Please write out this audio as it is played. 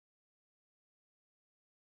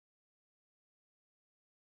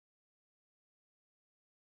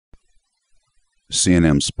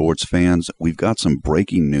CNM sports fans, we've got some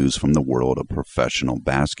breaking news from the world of professional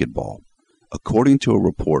basketball. According to a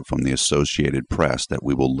report from the Associated Press that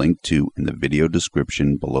we will link to in the video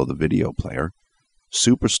description below the video player,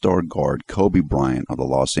 superstar guard Kobe Bryant of the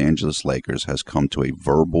Los Angeles Lakers has come to a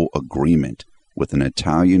verbal agreement with an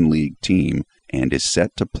Italian league team and is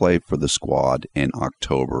set to play for the squad in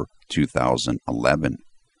October 2011.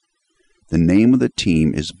 The name of the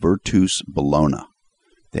team is Virtus Bologna.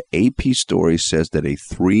 The AP story says that a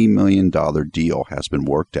 $3 million deal has been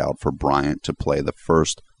worked out for Bryant to play the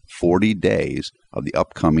first 40 days of the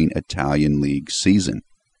upcoming Italian League season.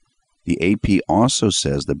 The AP also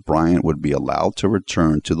says that Bryant would be allowed to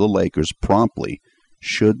return to the Lakers promptly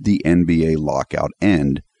should the NBA lockout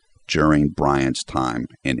end during Bryant's time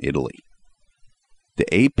in Italy.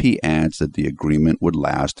 The AP adds that the agreement would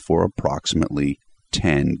last for approximately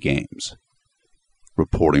 10 games.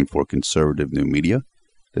 Reporting for Conservative New Media,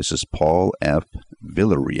 this is Paul F.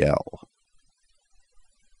 Villarreal.